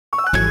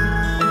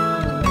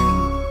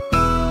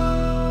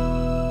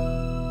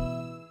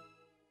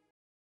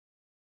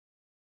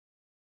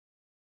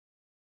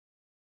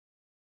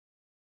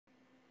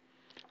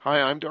Hi,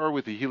 I'm Dar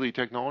with the Healy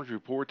Technology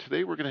Report.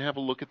 Today we're going to have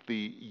a look at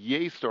the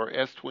Yeastar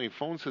S20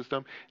 phone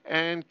system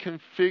and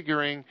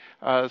configuring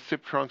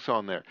SIP trunks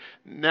on there.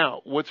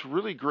 Now, what's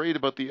really great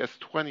about the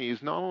S20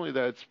 is not only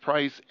that it's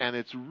priced, and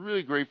it's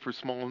really great for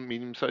small and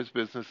medium-sized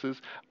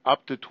businesses,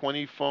 up to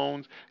 20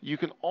 phones. You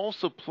can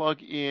also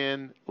plug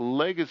in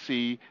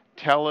legacy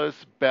Telus,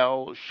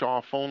 Bell, Shaw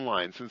phone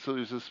lines. And so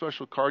there's a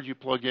special card you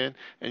plug in,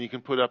 and you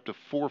can put up to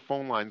 4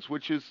 phone lines,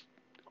 which is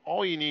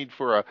all you need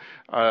for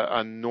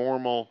a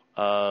normal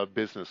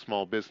business,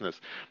 small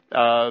business.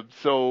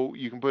 So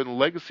you can put in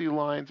legacy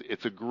lines.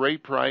 It's a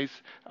great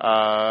price,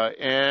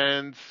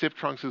 and SIP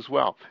trunks as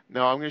well.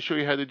 Now I'm going to show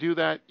you how to do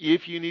that.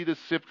 If you need a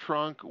SIP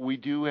trunk, we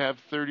do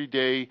have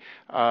 30-day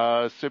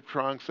SIP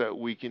trunks that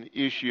we can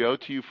issue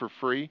out to you for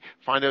free.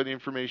 Find out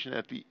information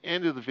at the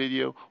end of the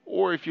video,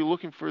 or if you're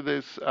looking for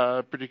this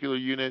particular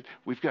unit,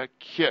 we've got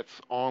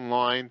kits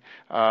online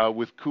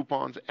with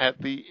coupons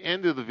at the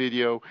end of the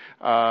video.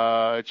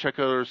 Check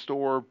out our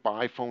store,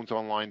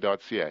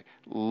 buyphonesonline.ca.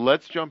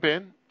 Let's jump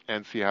in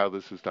and see how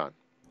this is done.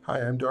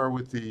 Hi, I'm Dar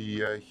with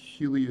the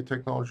Healy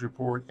Technology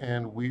Report,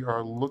 and we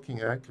are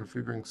looking at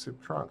configuring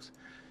SIP trunks.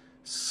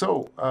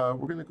 So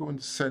we're going to go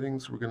into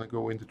settings, we're going to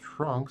go into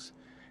trunks,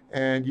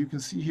 and you can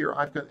see here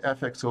I've got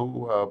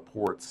FXO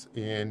ports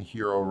in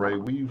here already.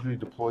 We usually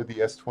deploy the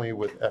S20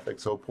 with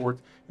FXO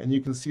ports, and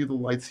you can see the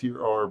lights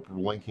here are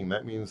blinking.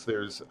 That means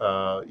there's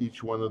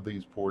each one of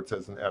these ports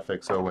has an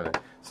FXO in it.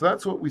 So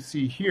that's what we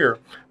see here,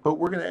 but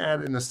we're going to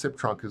add in a SIP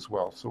trunk as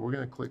well. So we're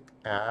going to click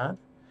Add.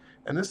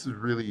 And this is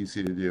really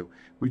easy to do.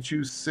 We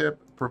choose SIP,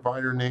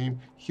 provider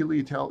name,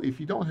 Heliotel. If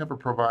you don't have a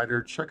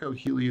provider, check out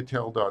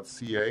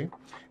heliotel.ca,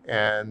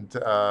 and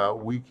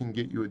we can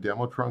get you a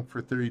demo trunk for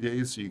 30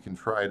 days so you can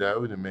try it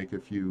out and make a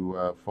few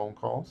phone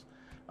calls.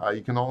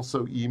 You can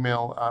also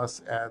email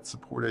us at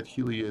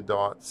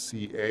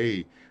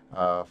support@helia.ca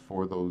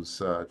for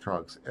those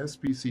trunks.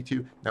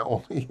 SBC2, now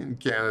only in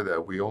Canada.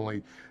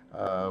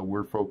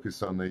 We're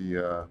focused on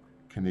the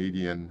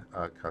Canadian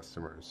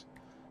customers.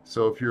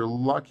 So if you're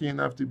lucky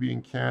enough to be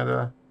in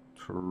Canada,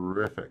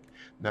 terrific.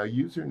 Now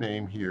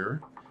username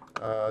here,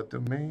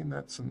 domain,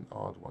 that's an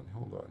odd one.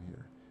 Hold on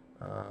here.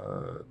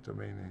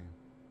 Domain name.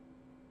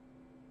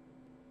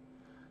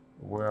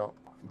 Well,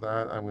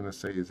 that I'm going to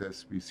say is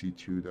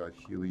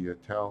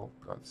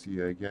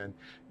sbc2.heliotel.ca again.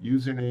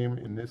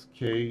 Username in this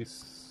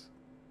case,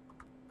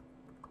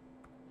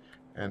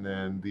 and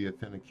then the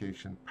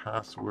authentication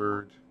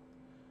password.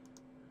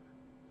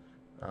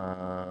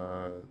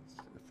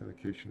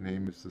 Authentication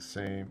name is the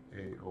same,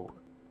 AO.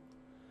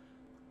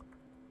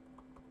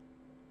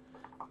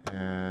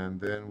 And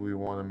then we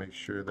want to make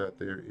sure that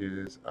there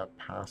is a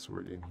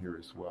password in here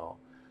as well.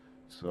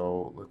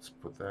 So let's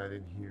put that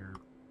in here.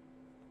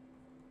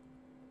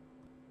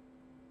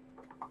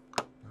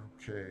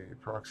 Okay,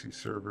 proxy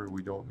server,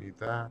 we don't need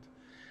that.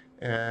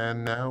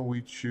 And now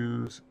we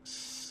choose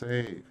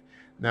save.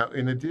 Now,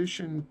 in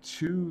addition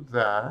to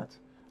that,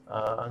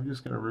 I'm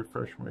just going to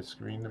refresh my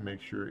screen to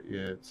make sure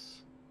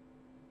it's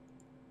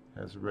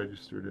has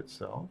registered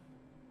itself.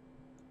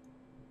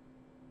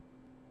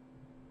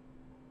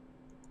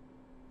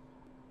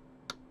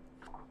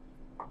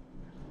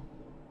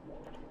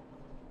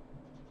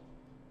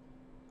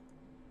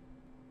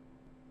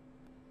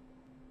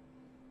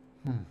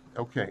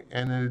 Okay,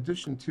 and in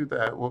addition to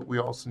that, what we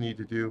also need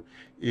to do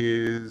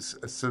is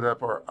set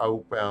up our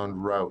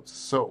outbound routes.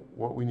 So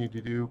what we need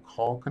to do,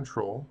 call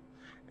control,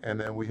 and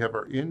then we have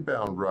our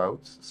inbound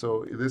routes.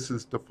 So this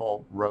is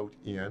default route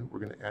in. We're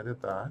going to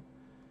edit that.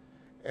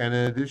 And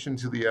in addition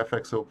to the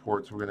FXO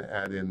ports, we're going to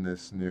add in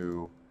this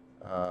new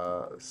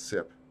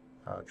SIP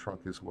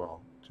trunk as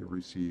well to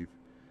receive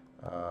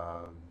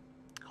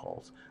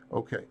calls.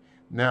 Okay,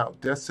 now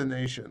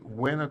destination.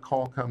 When a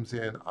call comes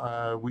in,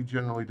 we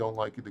generally don't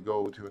like it to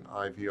go to an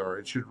IVR.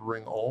 It should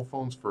ring all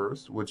phones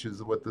first, which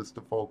is what this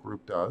default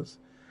group does.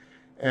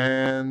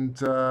 And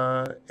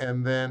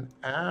then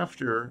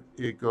after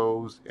it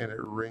goes and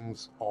it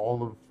rings all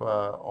of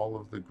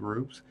the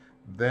groups,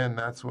 then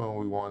that's when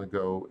we want to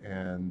go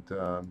and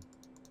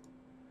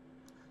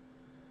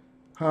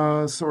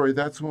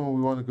that's when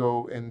we want to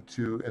go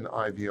into an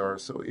IVR.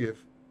 So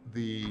if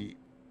the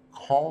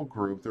call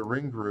group, the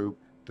ring group,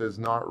 does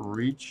not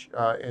reach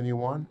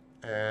anyone,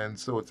 and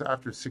so it's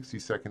after 60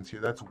 seconds here,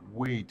 that's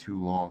way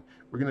too long.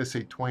 We're going to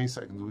say 20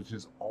 seconds, which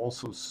is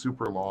also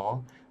super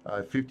long.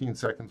 15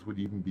 seconds would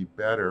even be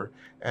better.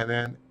 And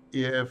then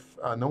if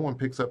no one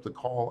picks up the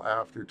call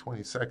after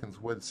 20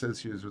 seconds, what it says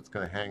here is it's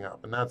going to hang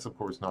up. And that's, of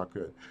course, not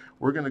good.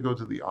 We're going to go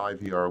to the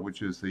IVR,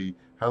 which is the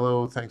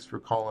hello, thanks for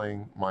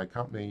calling my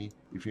company.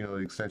 If you know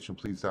the extension,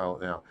 please dial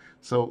it now.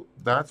 So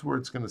that's where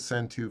it's going to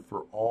send to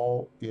for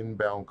all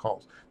inbound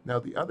calls. Now,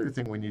 the other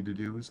thing we need to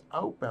do is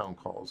outbound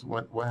calls.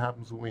 What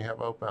happens when we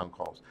have outbound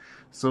calls?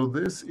 So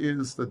this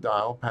is the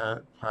dial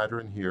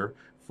pattern here.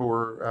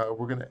 We're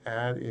going to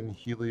add in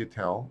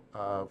Heliotel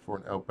for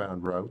an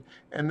outbound route,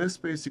 and this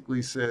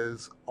basically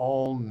says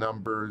all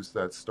numbers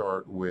that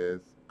start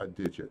with a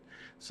digit.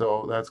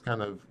 So that's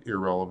kind of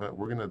irrelevant.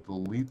 We're going to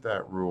delete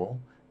that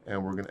rule,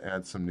 and we're going to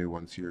add some new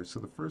ones here. So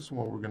the first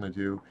one we're going to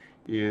do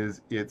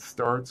is it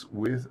starts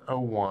with a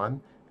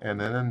 1 and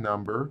then a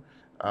number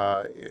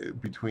uh,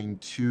 between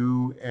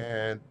 2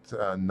 and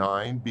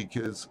 9,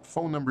 because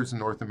phone numbers in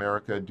North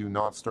America do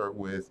not start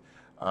with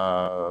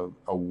a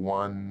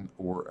 1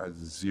 or a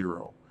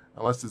 0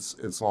 unless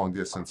it's long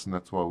distance, and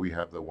that's why we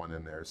have the 1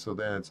 in there. So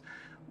then it's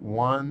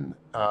 1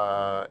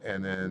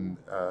 and then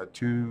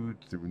 2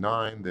 through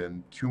 9,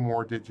 then 2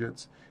 more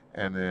digits,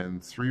 and then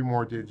 3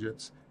 more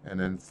digits, and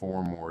then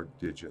 4 more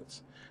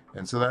digits.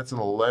 And so that's an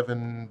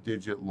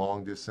 11-digit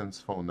long distance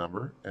phone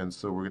number. And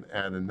so we're going to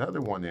add another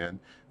one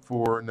in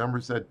for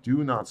numbers that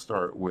do not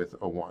start with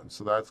a 1.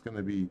 So that's going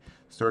to be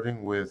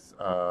starting with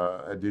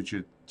a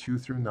digit 2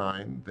 through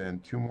 9,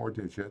 then 2 more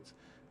digits,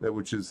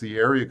 which is the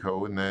area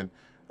code, and then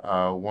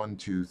 1,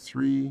 2,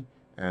 3,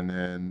 and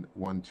then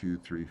 1, 2,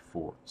 3,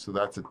 4. So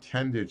that's a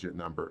 10-digit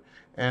number.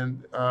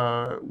 And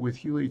with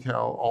Hewlett-Packard,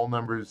 all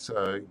numbers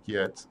are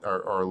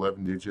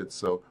 11 digits.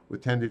 So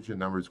with 10-digit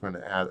numbers, we're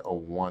going to add a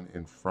 1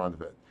 in front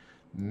of it.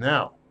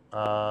 Now,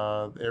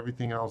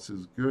 everything else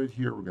is good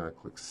here. We're going to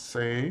click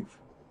Save.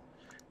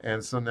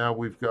 And so now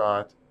we've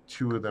got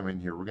 2 of them in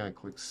here. We're going to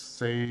click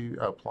Save,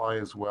 Apply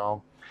as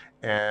well.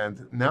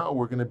 And now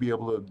we're going to be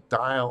able to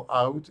dial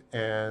out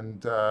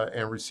and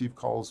receive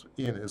calls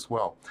in as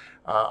well.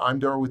 I'm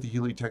Dar with the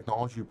Healy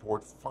Technology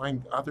Report.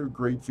 Find other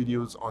great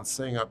videos on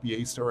setting up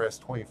Yeastar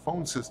S20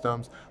 phone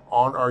systems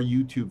on our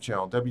YouTube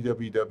channel,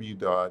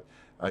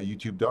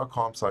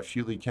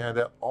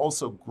 www.youtube.com/HealyCanada.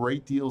 Also,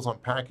 great deals on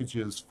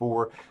packages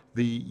for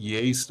the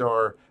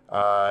Yeastar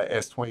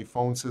S20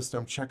 phone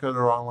system. Check out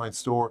our online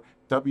store,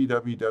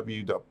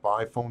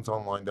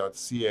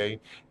 www.buyphonesonline.ca,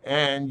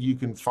 and you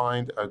can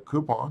find a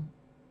coupon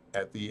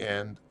at the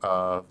end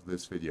of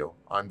this video.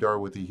 I'm Dar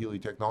with the Healy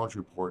Technology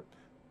Report.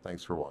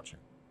 Thanks for watching.